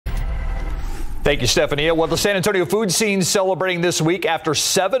Thank you, Stephanie. Well, the San Antonio food scene celebrating this week after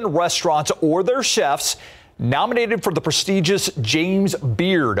 7 restaurants or their chefs nominated for the prestigious James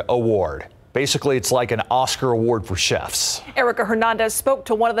Beard Award. Basically, it's like an Oscar award for chefs. Erica Hernandez spoke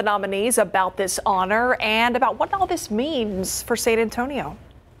to one of the nominees about this honor and about what all this means for San Antonio.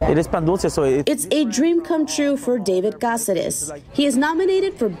 It is pan dulce, so it's a dream come true for David Cáceres. He is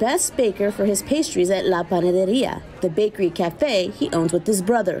nominated for Best Baker for his pastries at La Panaderia, the bakery cafe he owns with his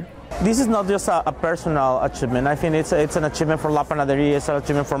brother. This is not just a personal achievement. I think it's an achievement for La Panaderia. It's an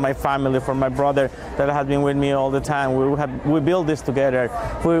achievement for my family, for my brother that has been with me all the time. We built this together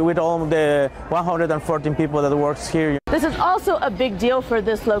with all the 114 people that works here. This is also a big deal for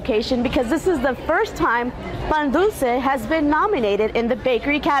this location because this is the first time Pan Dulce has been nominated in the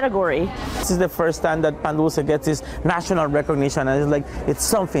bakery category. This is the first time that Pan Dulce gets this national recognition, and it's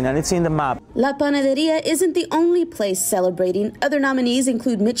something, and it's in the map. La Panaderia isn't the only place celebrating. Other nominees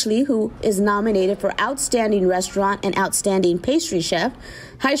include Mitch Lee, who is nominated for Outstanding Restaurant and Outstanding Pastry Chef.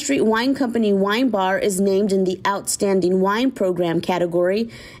 High Street Wine Company Wine Bar is named in the Outstanding Wine Program category.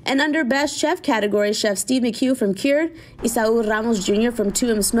 And under Best Chef category, Chef Steve McHugh from Cured, Isaú Ramos Jr. from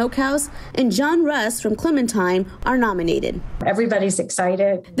 2M Smokehouse, and John Russ from Clementine are nominated. Everybody's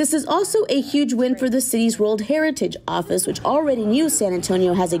excited. This is also a huge win for the city's World Heritage Office, which already knew San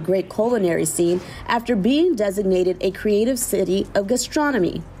Antonio has a great culinary scene after being designated a creative city of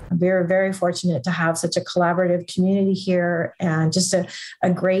gastronomy. We're very fortunate to have such a collaborative community here and just a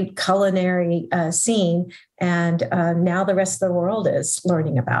great culinary scene. And now the rest of the world is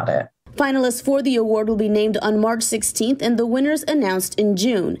learning about it. Finalists for the award will be named on March 16th and the winners announced in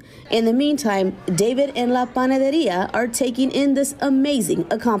June. In the meantime, David and La Panaderia are taking in this amazing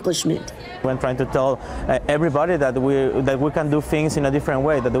accomplishment. We're trying to tell everybody that we can do things in a different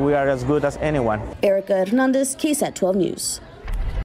way, that we are as good as anyone. Erica Hernandez, KSAT 12 News.